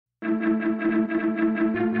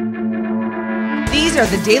are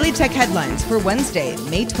the Daily Tech headlines for Wednesday,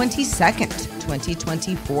 May 22nd,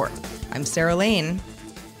 2024. I'm Sarah Lane.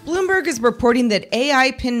 Bloomberg is reporting that AI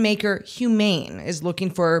pin maker Humane is looking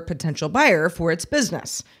for a potential buyer for its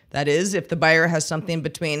business. That is, if the buyer has something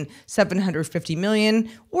between $750 million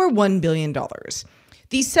or $1 billion.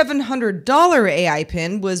 The $700 AI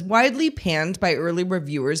pin was widely panned by early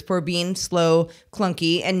reviewers for being slow,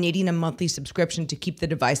 clunky, and needing a monthly subscription to keep the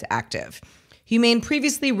device active. Humane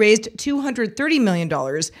previously raised $230 million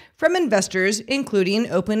from investors, including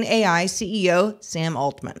OpenAI CEO Sam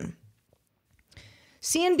Altman.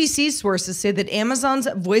 CNBC sources say that Amazon's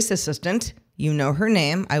voice assistant, you know her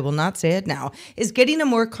name, I will not say it now, is getting a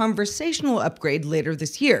more conversational upgrade later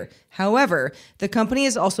this year. However, the company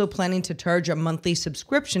is also planning to charge a monthly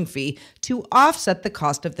subscription fee to offset the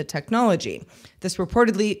cost of the technology. This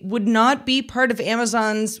reportedly would not be part of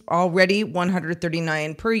Amazon's already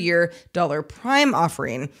 $139 per year Prime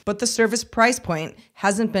offering, but the service price point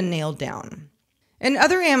hasn't been nailed down. In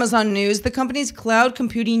other Amazon news, the company's cloud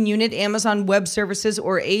computing unit, Amazon Web Services,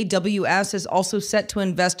 or AWS, is also set to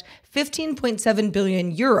invest 15.7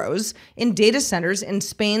 billion euros in data centers in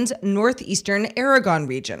Spain's northeastern Aragon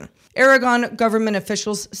region. Aragon government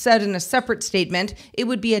officials said in a separate statement it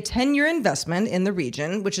would be a 10-year investment in the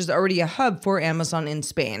region, which is already a hub for Amazon in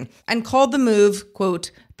Spain, and called the move,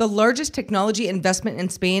 quote, the largest technology investment in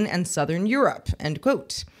Spain and southern Europe, end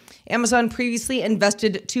quote. Amazon previously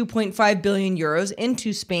invested 2.5 billion euros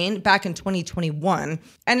into Spain back in 2021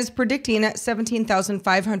 and is predicting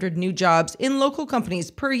 17,500 new jobs in local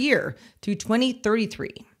companies per year through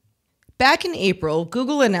 2033. Back in April,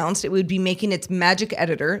 Google announced it would be making its Magic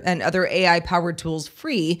Editor and other AI-powered tools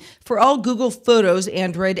free for all Google Photos,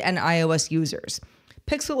 Android, and iOS users.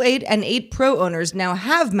 Pixel 8 and 8 Pro owners now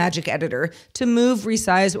have Magic Editor to move,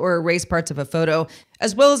 resize, or erase parts of a photo,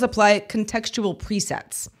 as well as apply contextual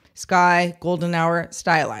presets. Sky, golden hour,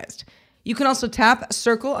 stylized. You can also tap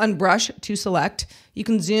circle on brush to select. You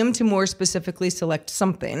can zoom to more specifically select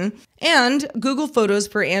something. And Google Photos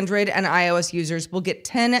for Android and iOS users will get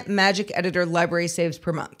 10 Magic Editor library saves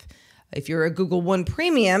per month. If you're a Google One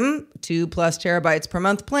Premium, 2+ terabytes per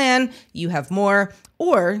month plan, you have more,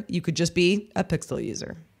 or you could just be a Pixel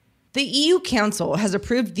user. The EU Council has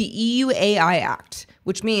approved the EU AI Act,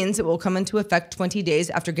 which means it will come into effect 20 days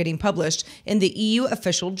after getting published in the EU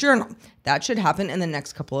official journal. That should happen in the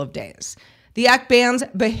next couple of days. The act bans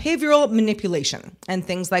behavioral manipulation and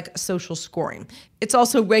things like social scoring. It's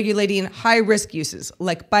also regulating high-risk uses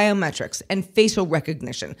like biometrics and facial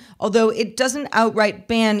recognition, although it doesn't outright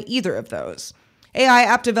ban either of those. AI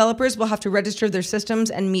app developers will have to register their systems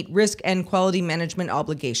and meet risk and quality management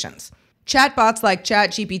obligations. Chatbots like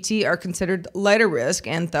ChatGPT are considered lighter risk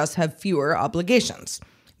and thus have fewer obligations.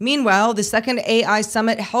 Meanwhile, the second AI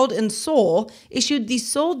summit held in Seoul issued the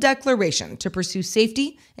Seoul Declaration to pursue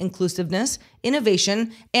safety, inclusiveness,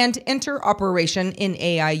 innovation, and interoperation in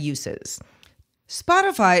AI uses.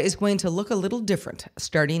 Spotify is going to look a little different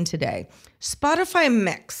starting today. Spotify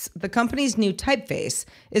Mix, the company's new typeface,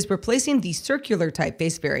 is replacing the circular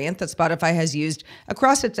typeface variant that Spotify has used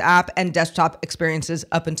across its app and desktop experiences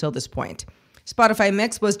up until this point. Spotify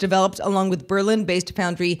Mix was developed along with Berlin-based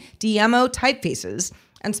foundry Diamo Typefaces,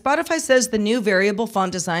 and Spotify says the new variable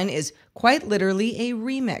font design is quite literally a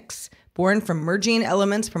remix, born from merging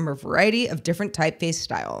elements from a variety of different typeface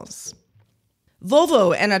styles.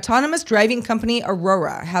 Volvo and autonomous driving company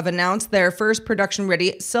Aurora have announced their first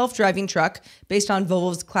production-ready self-driving truck based on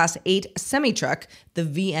Volvo's Class 8 semi-truck, the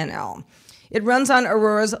VNL. It runs on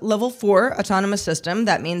Aurora's Level 4 autonomous system.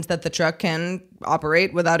 That means that the truck can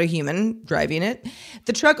operate without a human driving it.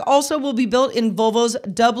 The truck also will be built in Volvo's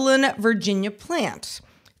Dublin, Virginia plant.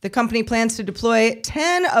 The company plans to deploy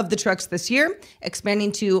 10 of the trucks this year,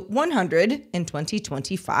 expanding to 100 in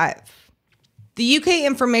 2025. The UK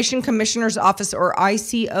Information Commissioner's Office, or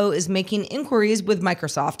ICO, is making inquiries with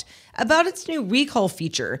Microsoft about its new recall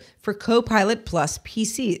feature for Copilot Plus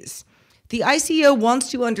PCs. The ICO wants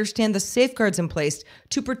to understand the safeguards in place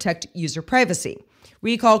to protect user privacy.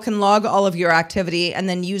 Recall can log all of your activity and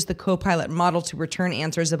then use the Copilot model to return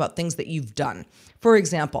answers about things that you've done. For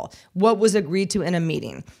example, what was agreed to in a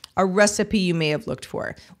meeting, a recipe you may have looked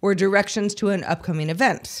for, or directions to an upcoming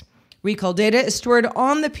event. Recall data is stored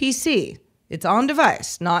on the PC. It's on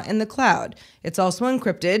device, not in the cloud. It's also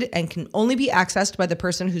encrypted and can only be accessed by the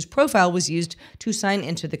person whose profile was used to sign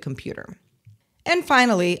into the computer. And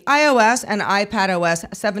finally, iOS and iPadOS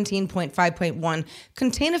 17.5.1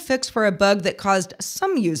 contain a fix for a bug that caused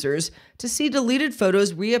some users to see deleted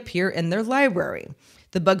photos reappear in their library.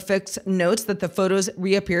 The bug fix notes that the photos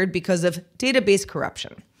reappeared because of database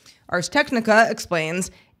corruption. Ars Technica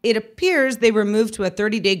explains It appears they were moved to a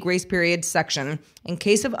 30-day grace period section in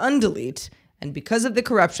case of undelete, and because of the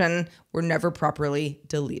corruption, were never properly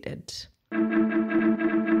deleted. For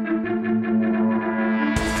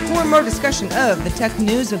more discussion of the tech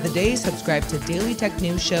news of the day, subscribe to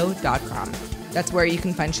dailytechnewsshow.com. That's where you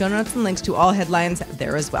can find show notes and links to all headlines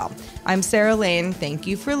there as well. I'm Sarah Lane. Thank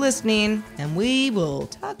you for listening, and we will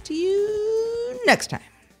talk to you next time.